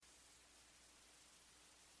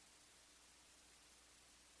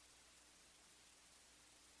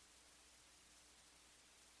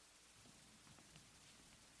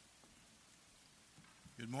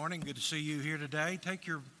Good morning. Good to see you here today. Take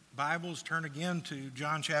your Bibles, turn again to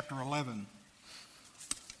John chapter 11.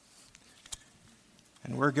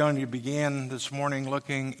 And we're going to begin this morning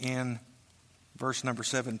looking in verse number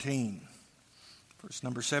 17. Verse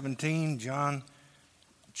number 17, John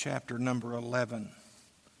chapter number 11.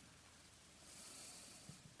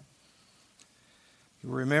 You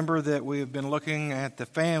remember that we have been looking at the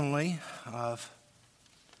family of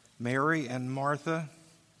Mary and Martha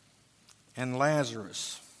and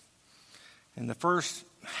Lazarus. In the first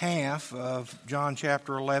half of John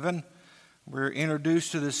chapter 11, we're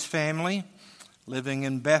introduced to this family living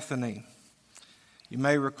in Bethany. You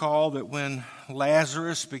may recall that when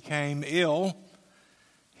Lazarus became ill,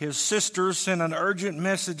 his sisters sent an urgent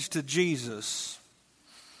message to Jesus.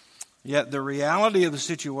 Yet the reality of the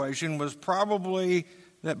situation was probably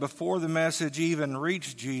that before the message even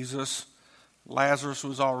reached Jesus, Lazarus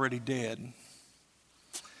was already dead.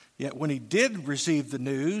 Yet when he did receive the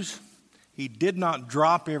news, he did not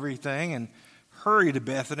drop everything and hurry to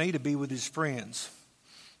Bethany to be with his friends.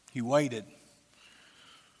 He waited.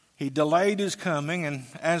 He delayed his coming, and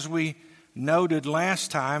as we noted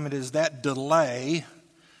last time, it is that delay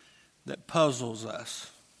that puzzles us.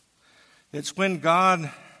 It's when God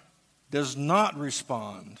does not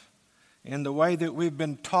respond in the way that we've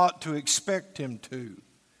been taught to expect him to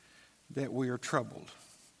that we are troubled.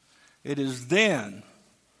 It is then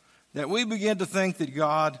that we begin to think that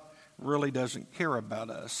God really doesn't care about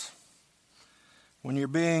us. When you're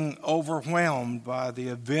being overwhelmed by the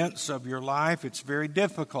events of your life, it's very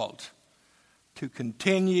difficult to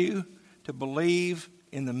continue to believe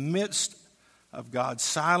in the midst of God's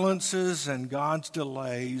silences and God's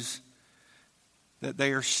delays that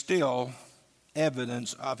they are still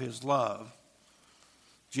evidence of his love.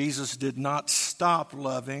 Jesus did not stop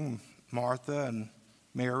loving Martha and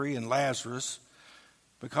Mary and Lazarus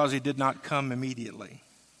because he did not come immediately.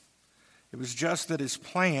 It was just that his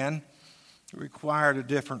plan required a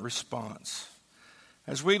different response.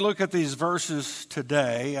 As we look at these verses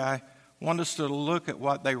today, I want us to look at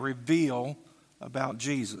what they reveal about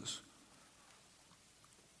Jesus.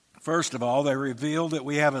 First of all, they reveal that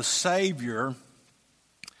we have a Savior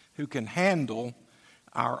who can handle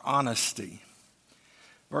our honesty.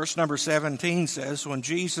 Verse number 17 says, when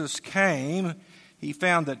Jesus came, he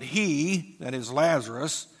found that he, that is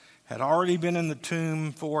Lazarus, had already been in the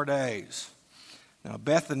tomb 4 days. Now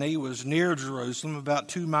Bethany was near Jerusalem, about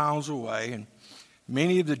 2 miles away, and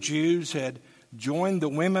many of the Jews had joined the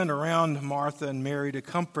women around Martha and Mary to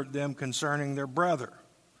comfort them concerning their brother.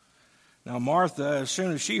 Now Martha, as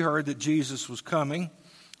soon as she heard that Jesus was coming,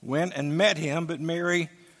 went and met him, but Mary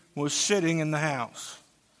was sitting in the house.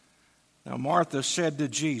 Now Martha said to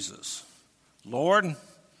Jesus, Lord,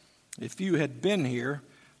 if you had been here,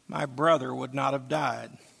 my brother would not have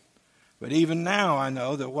died. But even now I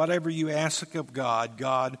know that whatever you ask of God,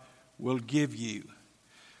 God will give you.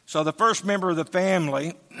 So the first member of the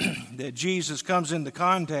family that Jesus comes into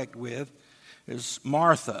contact with is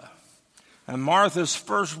Martha. And Martha's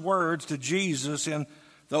first words to Jesus in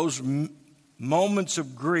those moments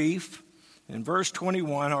of grief in verse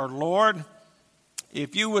 21 are, Lord,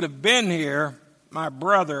 if you would have been here, my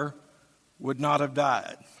brother would not have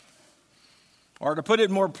died. Or to put it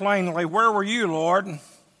more plainly, where were you, Lord?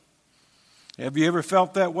 Have you ever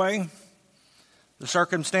felt that way? The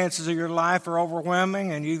circumstances of your life are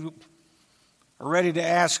overwhelming and you are ready to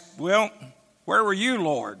ask, well, where were you,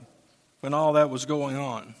 Lord, when all that was going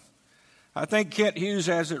on? I think Kent Hughes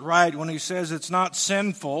has it right when he says it's not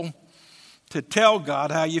sinful to tell God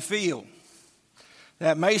how you feel.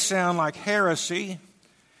 That may sound like heresy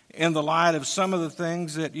in the light of some of the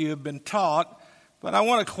things that you have been taught, but I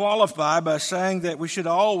want to qualify by saying that we should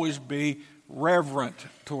always be reverent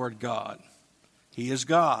toward God. He is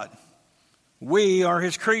God. We are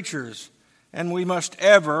his creatures, and we must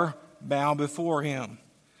ever bow before him.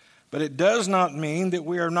 But it does not mean that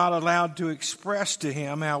we are not allowed to express to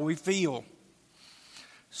him how we feel.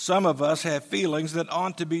 Some of us have feelings that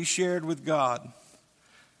ought to be shared with God.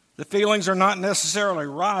 The feelings are not necessarily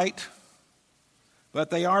right,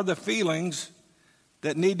 but they are the feelings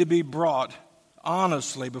that need to be brought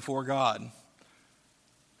honestly before God.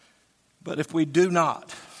 But if we do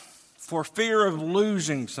not, for fear of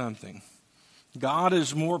losing something, God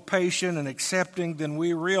is more patient and accepting than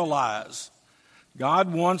we realize.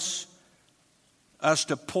 God wants us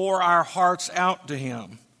to pour our hearts out to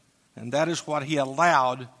him, and that is what he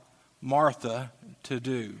allowed Martha to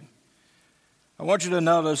do. I want you to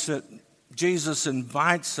notice that Jesus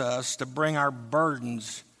invites us to bring our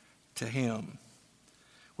burdens to him.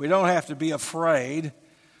 We don't have to be afraid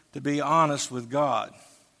to be honest with God.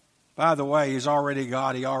 By the way, he's already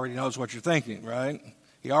God. He already knows what you're thinking, right?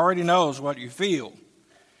 He already knows what you feel.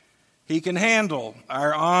 He can handle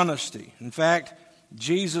our honesty. In fact,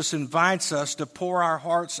 Jesus invites us to pour our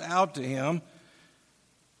hearts out to Him.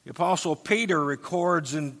 The Apostle Peter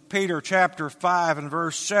records in Peter chapter 5 and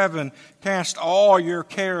verse 7, "Cast all your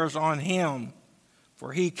cares on Him,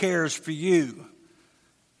 for He cares for you."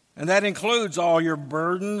 And that includes all your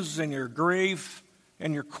burdens and your grief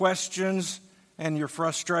and your questions and your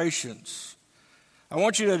frustrations. I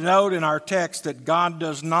want you to note in our text that God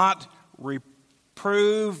does not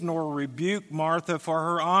reprove nor rebuke Martha for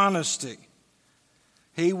her honesty.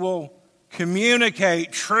 He will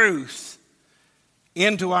communicate truth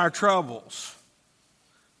into our troubles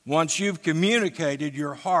once you've communicated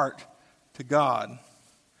your heart to God.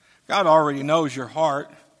 God already knows your heart,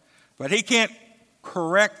 but He can't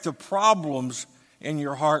correct the problems in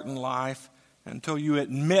your heart and life until you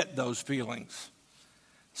admit those feelings.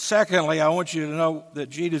 Secondly, I want you to know that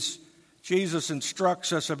Jesus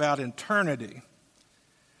instructs us about eternity.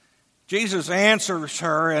 Jesus answers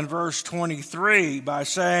her in verse 23 by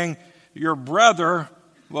saying, "Your brother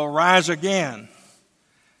will rise again."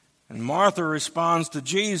 And Martha responds to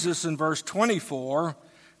Jesus in verse 24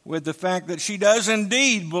 with the fact that she does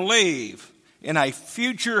indeed believe in a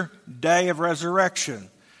future day of resurrection.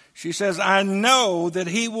 She says, "I know that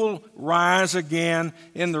He will rise again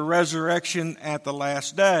in the resurrection at the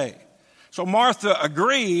last day." So Martha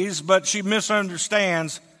agrees, but she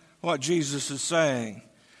misunderstands what Jesus is saying.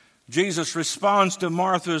 Jesus responds to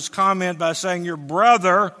Martha's comment by saying, "Your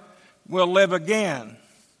brother will live again."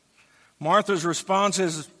 Martha's response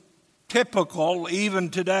is typical even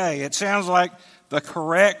today. It sounds like the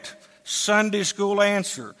correct Sunday school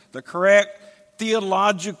answer, the correct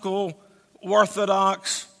theological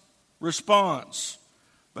orthodox response,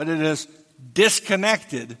 but it is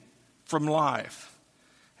disconnected from life.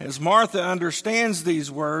 As Martha understands these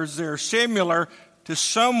words, they're similar to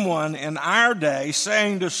someone in our day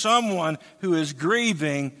saying to someone who is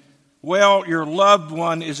grieving, "Well, your loved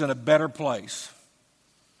one is in a better place."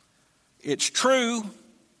 It's true,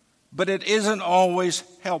 but it isn't always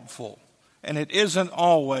helpful, and it isn't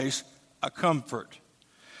always a comfort.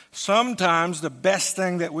 Sometimes the best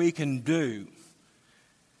thing that we can do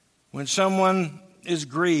when someone is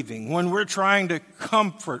grieving, when we're trying to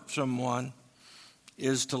comfort someone,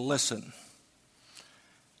 is to listen.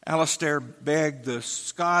 Alistair Begg, the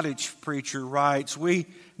Scottish preacher, writes, "We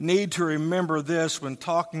need to remember this when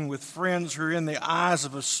talking with friends who are in the eyes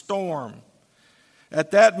of a storm.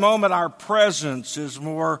 At that moment, our presence is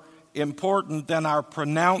more important than our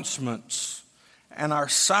pronouncements, and our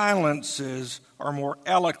silences are more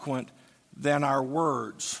eloquent than our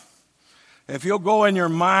words." If you'll go in your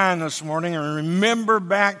mind this morning and remember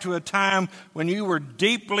back to a time when you were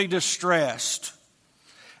deeply distressed,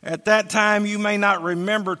 at that time you may not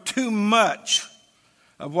remember too much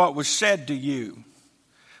of what was said to you,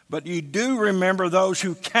 but you do remember those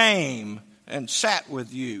who came and sat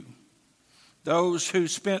with you, those who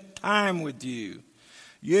spent time with you.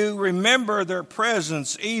 You remember their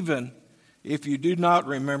presence even if you do not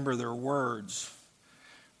remember their words.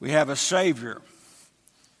 We have a Savior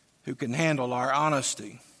who can handle our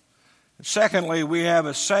honesty. Secondly, we have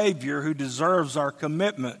a Savior who deserves our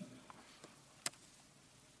commitment.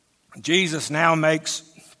 Jesus now makes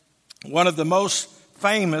one of the most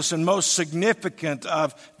famous and most significant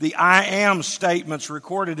of the I am statements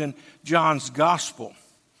recorded in John's Gospel.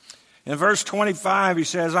 In verse 25, he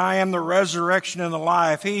says, "I am the resurrection and the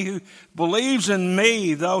life. He who believes in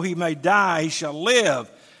me, though he may die, he shall live.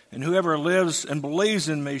 And whoever lives and believes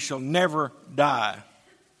in me shall never die."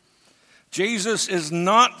 Jesus is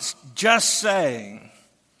not just saying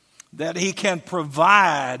that He can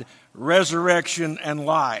provide resurrection and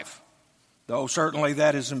life, though certainly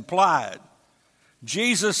that is implied.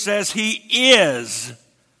 Jesus says He is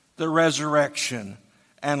the resurrection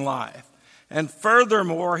and life. And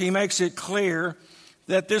furthermore, He makes it clear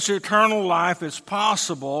that this eternal life is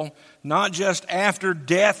possible not just after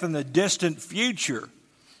death in the distant future,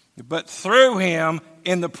 but through Him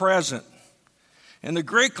in the present. In the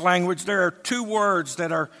Greek language, there are two words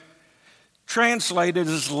that are translated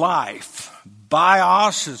as life.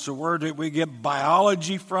 Bios is a word that we get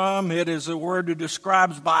biology from. It is a word that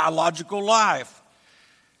describes biological life.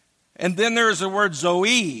 And then there is the word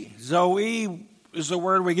zoe. Zoe is the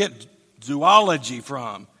word we get zoology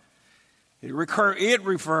from. It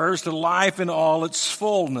refers to life in all its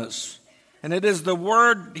fullness. And it is the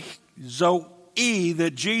word zoe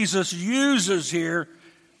that Jesus uses here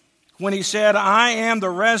when He said, "I am the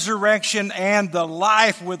resurrection and the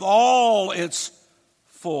life with all its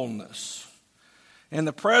fullness." In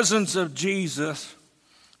the presence of Jesus,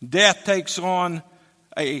 death takes on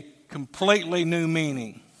a completely new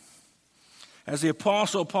meaning. As the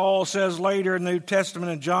Apostle Paul says later in the New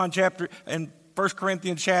Testament in 1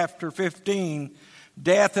 Corinthians chapter 15,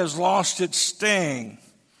 death has lost its sting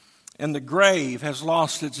and the grave has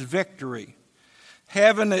lost its victory.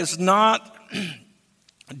 Heaven is not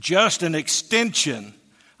just an extension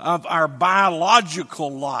of our biological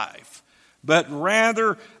life, but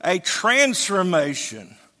rather a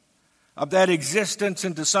transformation of that existence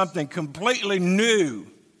into something completely new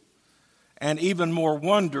and even more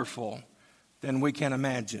wonderful than we can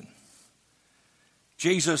imagine.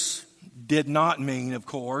 Jesus did not mean, of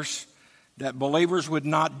course, that believers would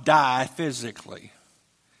not die physically.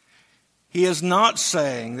 He is not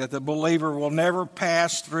saying that the believer will never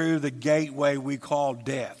pass through the gateway we call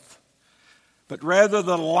death, but rather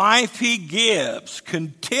the life he gives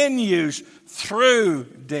continues through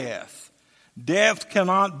death. Death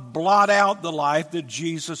cannot blot out the life that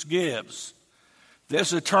Jesus gives.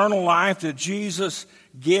 This eternal life that Jesus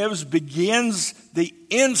gives begins the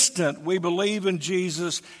instant we believe in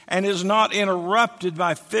Jesus and is not interrupted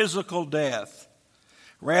by physical death.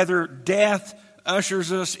 Rather, death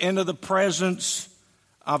ushers us into the presence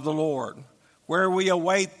of the Lord, where we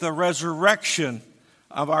await the resurrection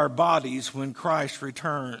of our bodies when Christ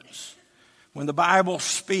returns. When the Bible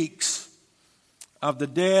speaks of the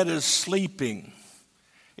dead as sleeping,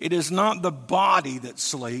 it is not the body that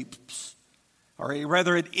sleeps, or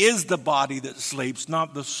rather it is the body that sleeps,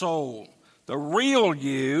 not the soul. The real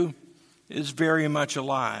you is very much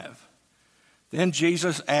alive. Then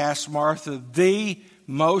Jesus asked Martha the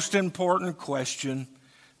most important question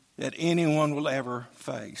that anyone will ever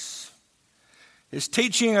face. His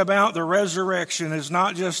teaching about the resurrection is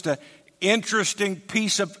not just an interesting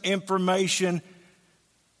piece of information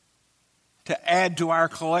to add to our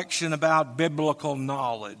collection about biblical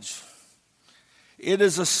knowledge. It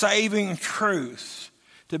is a saving truth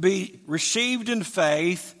to be received in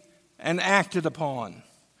faith and acted upon.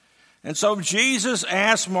 And so Jesus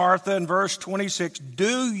asked Martha in verse 26,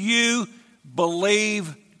 "Do you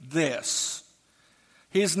believe this?"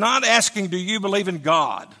 He's not asking, "Do you believe in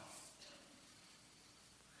God?"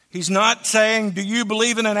 He's not saying, "Do you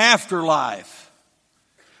believe in an afterlife?"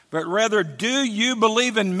 But rather, "Do you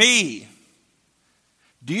believe in me?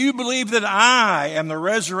 Do you believe that I am the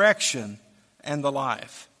resurrection and the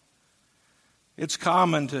life?" It's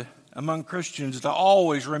common among Christians to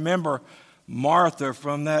always remember Martha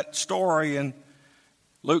from that story in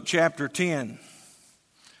Luke chapter 10.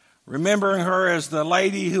 Remembering her as the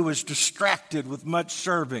lady who was distracted with much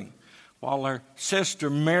serving, while her sister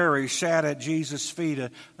Mary sat at Jesus' feet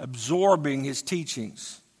absorbing his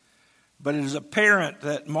teachings. But it is apparent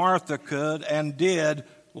that Martha could and did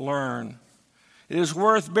learn. It is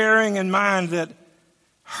worth bearing in mind that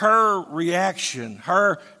her reaction,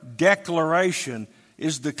 her declaration,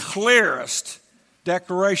 is the clearest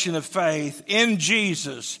declaration of faith in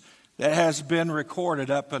Jesus that has been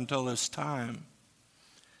recorded up until this time.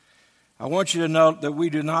 I want you to note that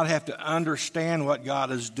we do not have to understand what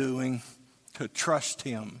God is doing to trust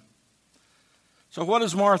Him. So what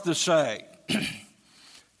does Martha say?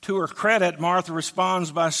 To her credit, Martha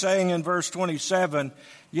responds by saying in verse 27,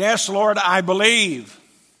 "Yes, Lord, I believe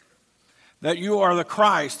that you are the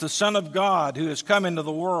Christ, the Son of God, who has come into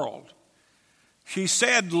the world." She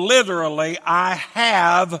said literally, "I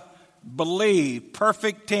have believed,"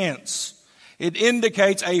 perfect tense. It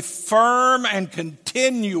indicates a firm and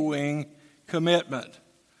continuing commitment.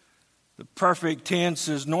 The perfect tense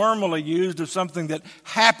is normally used of something that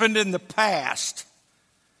happened in the past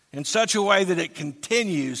in such a way that it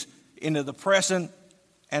continues into the present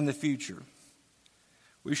and the future.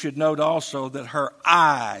 We should note also that her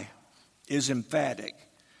 "I" is emphatic.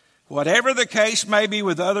 Whatever the case may be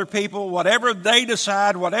with other people, whatever they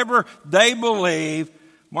decide, whatever they believe,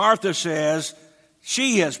 Martha says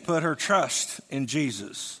she has put her trust in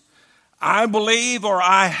Jesus. "I believe," or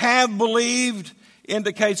 "I have believed,"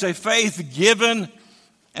 indicates a faith given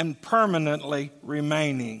and permanently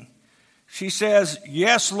remaining. She says,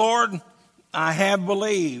 "Yes, Lord, I have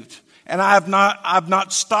believed, and I've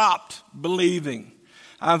not stopped believing.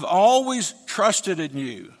 I've always trusted in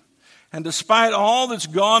you. And despite all that's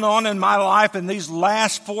gone on in my life in these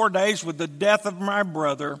last 4 days with the death of my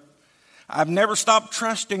brother, I've never stopped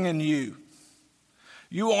trusting in you.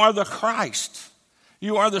 You are the Christ.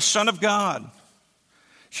 You are the Son of God."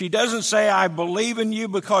 She doesn't say, "I believe in you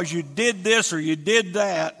because you did this or you did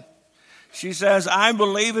that." She says, "I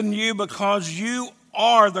believe in you because you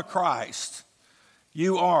are the Christ.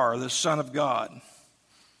 You are the Son of God."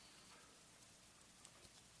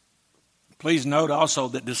 Please note also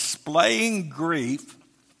that displaying grief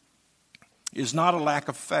is not a lack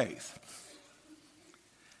of faith.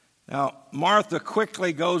 Now, Martha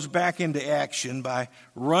quickly goes back into action by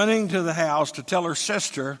running to the house to tell her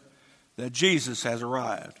sister that Jesus has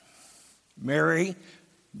arrived. Mary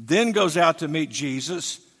then goes out to meet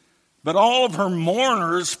Jesus, but all of her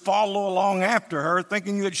mourners follow along after her,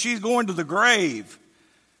 thinking that she's going to the grave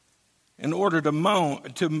in order to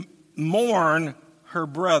mourn her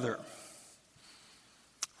brother.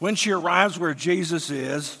 When she arrives where Jesus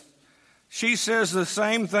is, she says the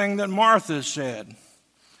same thing that Martha said.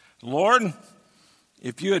 Lord,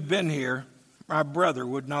 if you had been here, my brother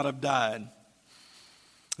would not have died.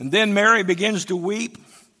 And then Mary begins to weep,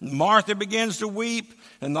 Martha begins to weep,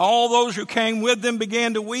 and all those who came with them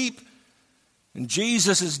began to weep. And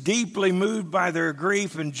Jesus is deeply moved by their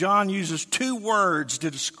grief, and John uses 2 words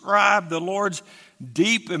to describe the Lord's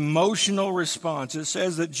deep emotional response. It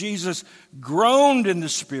says that Jesus groaned in the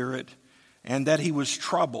spirit and that he was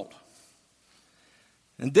troubled.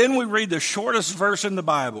 And then we read the shortest verse in the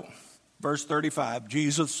Bible, verse 35,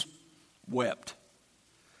 Jesus wept.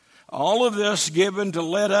 All of this given to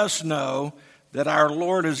let us know that our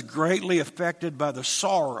Lord is greatly affected by the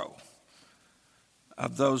sorrow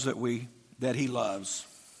of those that he loves.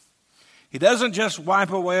 He doesn't just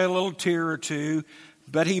wipe away a little tear or two,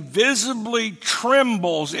 but he visibly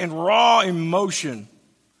trembles in raw emotion.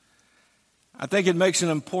 I think it makes an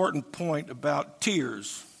important point about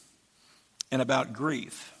tears and about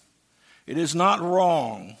grief. It is not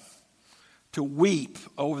wrong to weep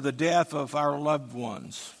over the death of our loved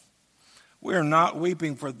ones. We're not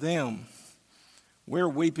weeping for them. We're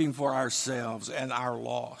weeping for ourselves and our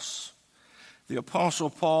loss. The Apostle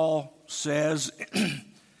Paul says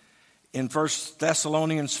in 1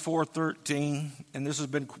 Thessalonians 4:13, and this has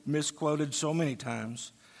been misquoted so many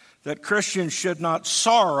times, that Christians should not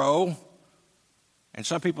sorrow, and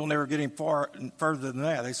some people never get any further than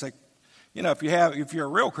that. They say, if you're a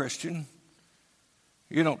real Christian,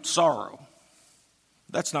 you don't sorrow.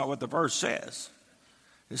 That's not what the verse says.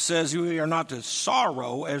 It says we are not to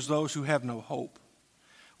sorrow as those who have no hope.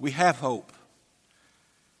 We have hope.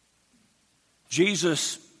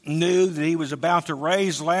 Jesus knew that he was about to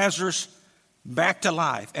raise Lazarus back to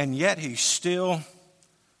life, and yet he still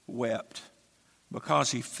wept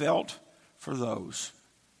because he felt for those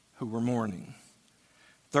who were mourning.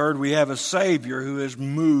 Third, we have a Savior who is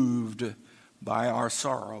moved by our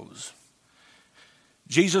sorrows.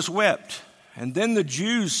 Jesus wept, and then the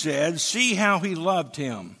Jews said, "See how he loved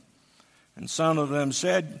him." And some of them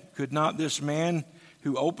said, "Could not this man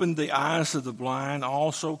who opened the eyes of the blind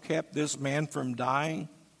also kept this man from dying?"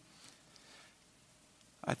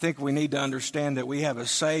 I think we need to understand that we have a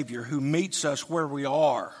Savior who meets us where we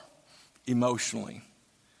are emotionally.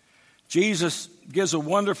 Jesus gives a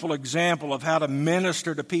wonderful example of how to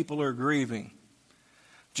minister to people who are grieving.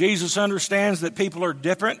 Jesus understands that people are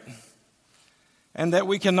different and that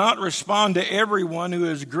we cannot respond to everyone who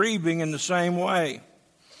is grieving in the same way.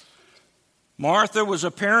 Martha was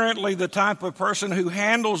apparently the type of person who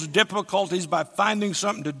handles difficulties by finding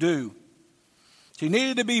something to do. She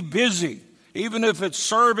needed to be busy, even if it's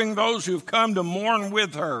serving those who've come to mourn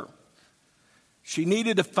with her. She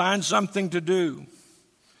needed to find something to do.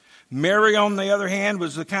 Mary, on the other hand,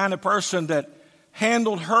 was the kind of person that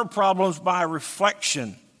handled her problems by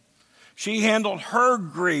reflection. She handled her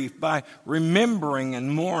grief by remembering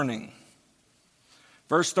and mourning.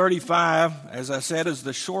 Verse 35, as I said, is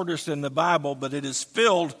the shortest in the Bible, but it is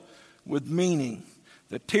filled with meaning.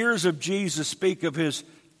 The tears of Jesus speak of his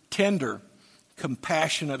tender,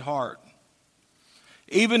 compassionate heart.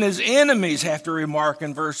 Even his enemies have to remark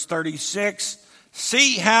in verse 36,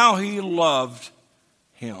 "See how he loved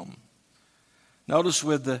him." Notice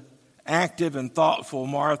with the active and thoughtful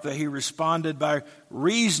Martha, he responded by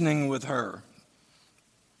reasoning with her.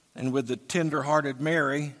 And with the tender-hearted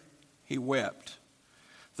Mary, he wept.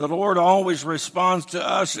 The Lord always responds to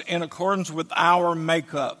us in accordance with our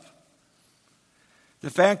makeup. The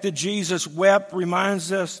fact that Jesus wept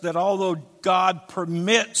reminds us that although God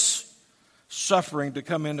permits suffering to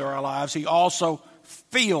come into our lives, he also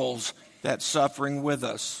feels that suffering with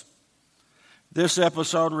us. This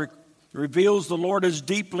episode reveals the Lord is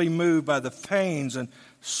deeply moved by the pains and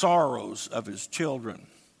sorrows of his children.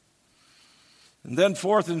 And then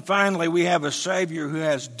fourth and finally, we have a Savior who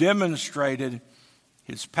has demonstrated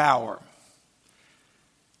his power.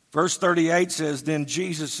 Verse 38 says, "Then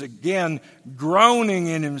Jesus, again groaning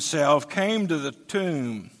in himself, came to the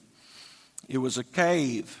tomb. It was a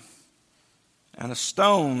cave, and a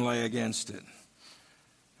stone lay against it.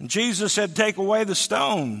 And Jesus said, 'Take away the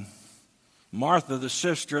stone.' Martha, the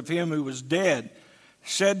sister of him who was dead,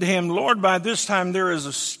 said to him, 'Lord, by this time there is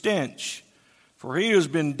a stench, for he has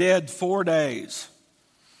been dead 4 days.'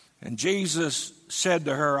 And Jesus said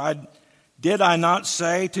to her, Did I not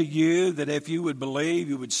say to you that if you would believe,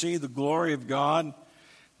 you would see the glory of God?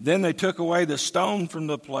 Then they took away the stone from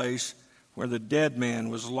the place where the dead man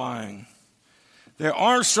was lying. There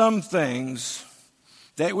are some things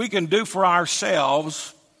that we can do for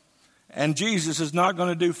ourselves, and Jesus is not going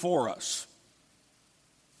to do for us.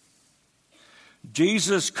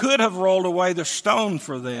 Jesus could have rolled away the stone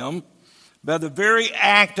for them by the very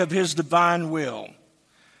act of his divine will.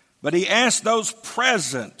 But he asked those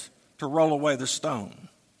present to roll away the stone.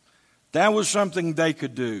 That was something they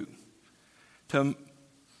could do. To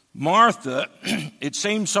Martha, it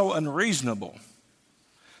seemed so unreasonable.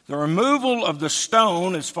 The removal of the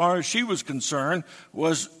stone, as far as she was concerned,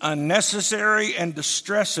 was unnecessary and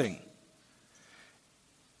distressing.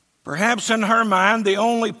 Perhaps in her mind, the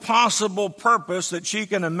only possible purpose that she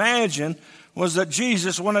can imagine was that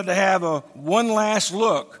Jesus wanted to have one last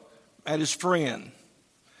look at his friend.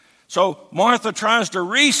 So Martha tries to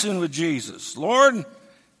reason with Jesus. Lord,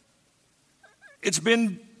 it's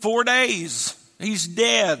been 4 days. He's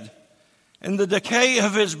dead. And the decay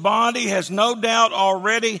of his body has no doubt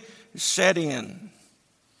already set in.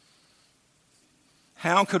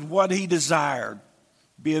 How could what he desired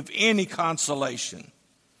be of any consolation?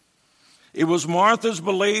 It was Martha's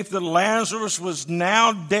belief that Lazarus was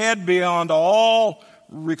now dead beyond all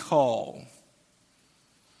recall.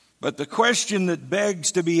 But the question that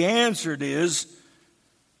begs to be answered is,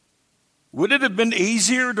 would it have been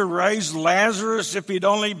easier to raise Lazarus if he'd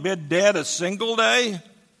only been dead a single day?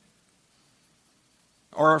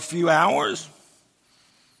 Or a few hours?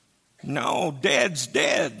 No, dead's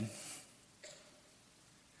dead.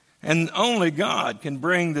 And only God can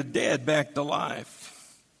bring the dead back to life.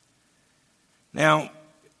 Now,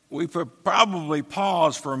 we could probably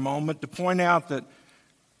pause for a moment to point out that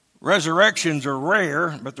resurrections are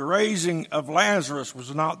rare, but the raising of Lazarus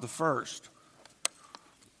was not the first.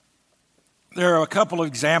 There are a couple of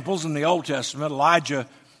examples in the Old Testament. Elijah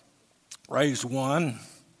raised one.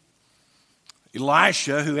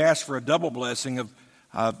 Elisha, who asked for a double blessing of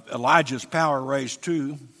Elijah's power, raised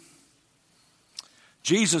two.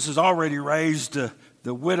 Jesus has already raised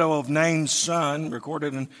the widow of Nain's son,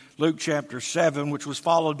 recorded in Luke chapter 7, which was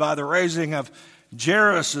followed by the raising of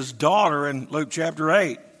Jairus' daughter in Luke chapter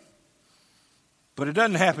 8. But it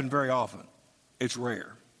doesn't happen very often. It's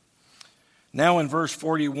rare. Now in verse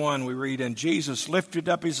 41 we read, And Jesus lifted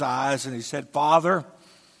up his eyes and he said, Father,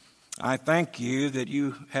 I thank you that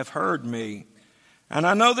you have heard me, and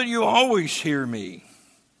I know that you always hear me.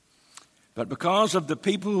 But because of the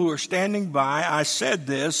people who are standing by, I said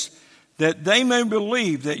this, that they may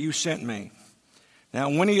believe that you sent me. Now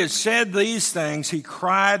when he had said these things, he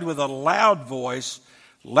cried with a loud voice,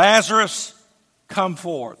 Lazarus, come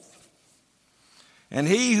forth. And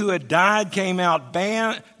he who had died came out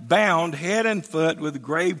bound head and foot with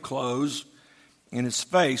grave clothes, and his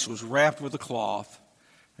face was wrapped with a cloth.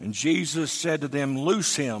 And Jesus said to them,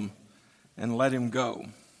 Loose him and let him go.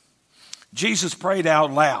 Jesus prayed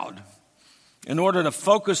out loud in order to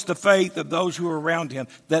focus the faith of those who were around him,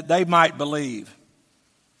 that they might believe.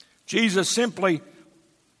 Jesus simply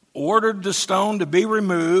ordered the stone to be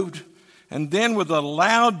removed, and then with a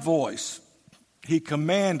loud voice, he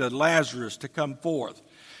commanded Lazarus to come forth.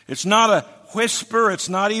 It's not a whisper, it's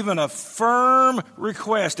not even a firm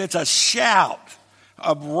request, it's a shout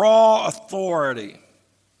of raw authority.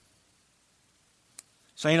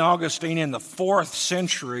 St. Augustine in the 4th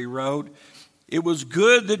century wrote, It was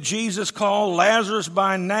good that Jesus called Lazarus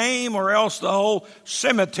by name, or else the whole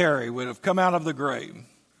cemetery would have come out of the grave.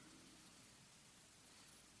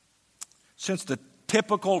 Since the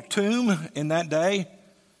typical tomb in that day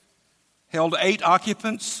held 8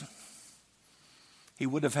 occupants, he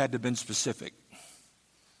would have had to have been specific.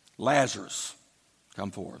 Lazarus,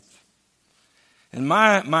 come forth. In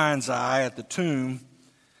my mind's eye at the tomb,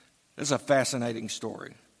 there's a fascinating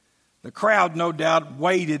story. The crowd, no doubt,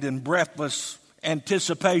 waited in breathless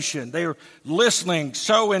anticipation. They were listening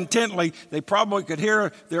so intently they probably could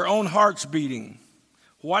hear their own hearts beating.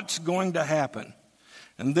 What's going to happen?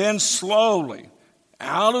 And then slowly,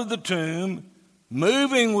 out of the tomb,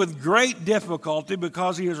 moving with great difficulty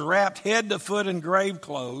because he was wrapped head to foot in grave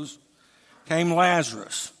clothes, came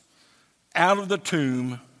Lazarus, out of the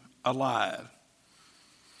tomb alive.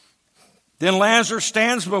 Then Lazarus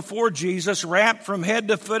stands before Jesus, wrapped from head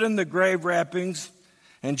to foot in the grave wrappings.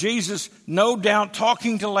 And Jesus, no doubt,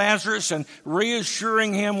 talking to Lazarus and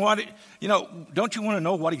reassuring him don't you want to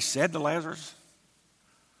know what he said to Lazarus?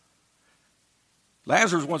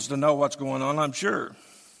 Lazarus wants to know what's going on, I'm sure.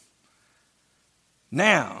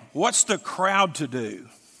 Now, what's the crowd to do?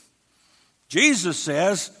 Jesus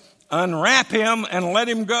says, unwrap him and let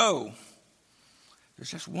him go. There's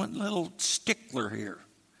just one little stickler here.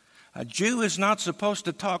 A Jew is not supposed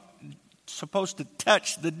to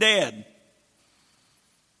touch the dead.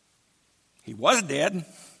 He was dead,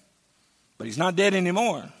 but he's not dead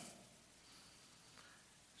anymore.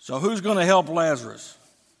 So who's going to help Lazarus?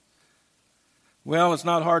 Well, it's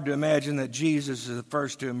not hard to imagine that Jesus is the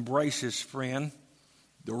first to embrace his friend,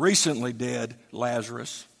 the recently dead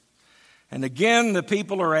Lazarus. And again, the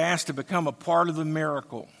people are asked to become a part of the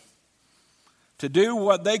miracle, to do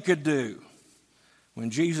what they could do when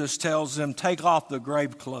Jesus tells them, take off the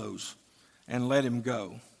grave clothes and let him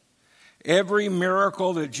go. Every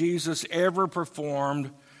miracle that Jesus ever performed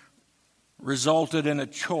resulted in a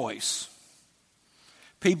choice.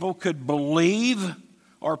 People could believe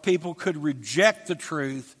or people could reject the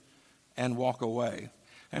truth and walk away.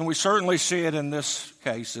 And we certainly see it in this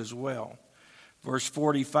case as well. Verse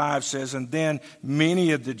 45 says, and then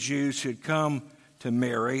many of the Jews who had come to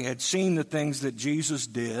Mary, had seen the things that Jesus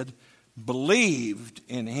did, believed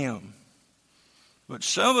in him. But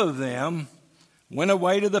some of them went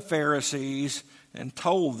away to the Pharisees and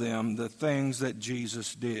told them the things that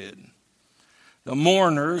Jesus did. The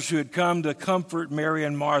mourners who had come to comfort Mary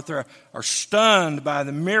and Martha are stunned by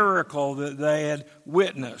the miracle that they had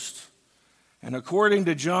witnessed. And according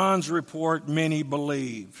to John's report, many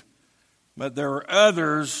believed. But there were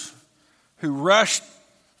others who rushed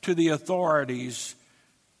to the authorities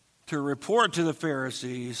to report to the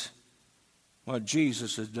Pharisees what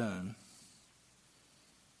Jesus had done.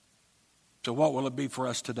 So what will it be for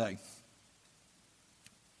us today?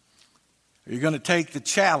 Are you going to take the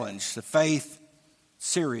challenge, the faith,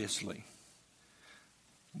 seriously?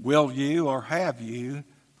 Will you or have you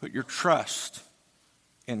put your trust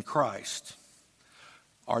in Christ?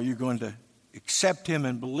 Are you going to accept him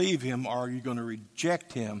and believe him, or are you going to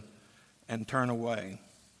reject him and turn away?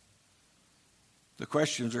 The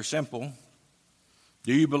questions are simple.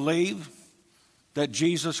 Do you believe that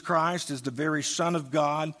Jesus Christ is the very Son of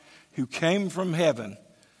God who came from heaven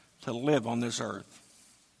to live on this earth?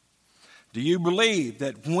 Do you believe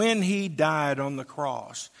that when he died on the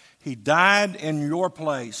cross, he died in your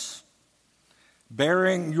place,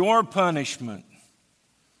 bearing your punishment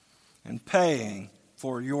and paying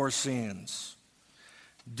for your sins?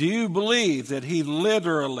 Do you believe that he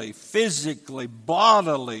literally, physically,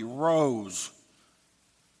 bodily rose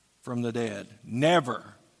from the dead, never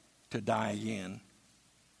to die again?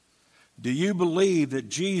 Do you believe that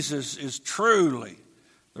Jesus is truly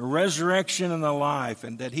the resurrection and the life,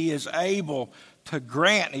 and that he is able to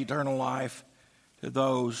grant eternal life to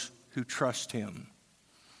those who trust him?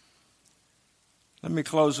 Let me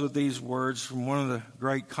close with these words from one of the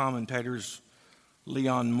great commentators,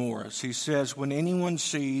 Leon Morris. He says, when anyone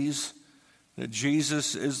sees that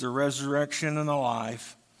Jesus is the resurrection and the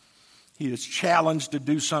life, he is challenged to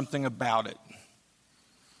do something about it.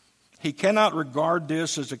 He cannot regard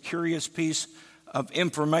this as a curious piece of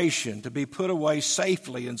information to be put away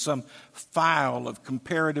safely in some file of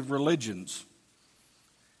comparative religions.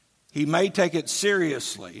 He may take it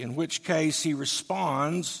seriously, in which case he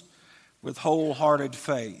responds with wholehearted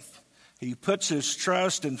faith. He puts his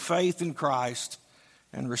trust and faith in Christ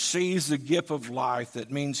and receives the gift of life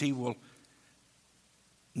that means he will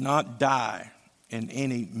not die in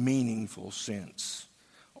any meaningful sense.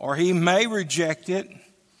 Or he may reject it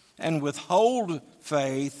and withhold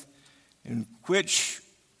faith, in which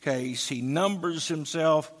case he numbers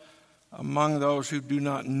himself among those who do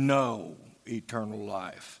not know eternal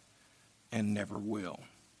life and never will.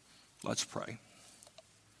 Let's pray.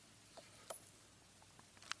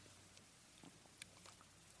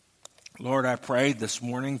 Lord, I pray this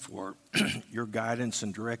morning for your guidance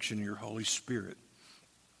and direction of your Holy Spirit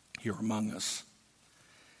here among us.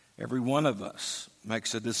 Every one of us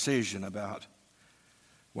makes a decision about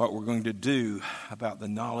what we're going to do about the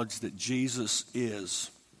knowledge that Jesus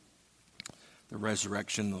is the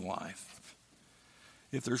resurrection and the life.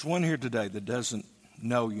 If there's one here today that doesn't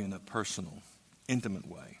know you in a personal, intimate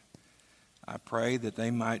way, I pray that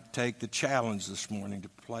they might take the challenge this morning to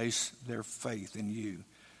place their faith in you,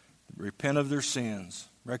 repent of their sins,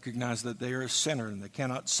 recognize that they are a sinner and they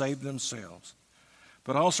cannot save themselves,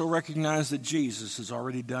 but also recognize that Jesus has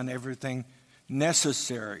already done everything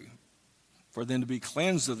necessary for them to be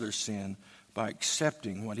cleansed of their sin by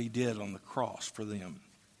accepting what he did on the cross for them.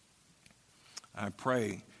 I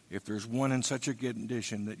pray, if there's one in such a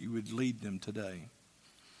condition, that you would lead them today.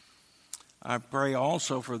 I pray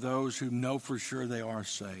also for those who know for sure they are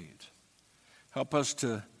saved. Help us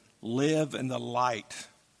to live in the light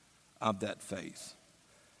of that faith,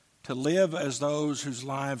 to live as those whose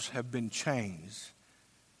lives have been changed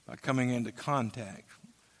by coming into contact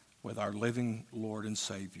with our living Lord and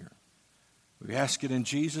Savior. We We ask it in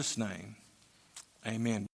Jesus' name. Amen.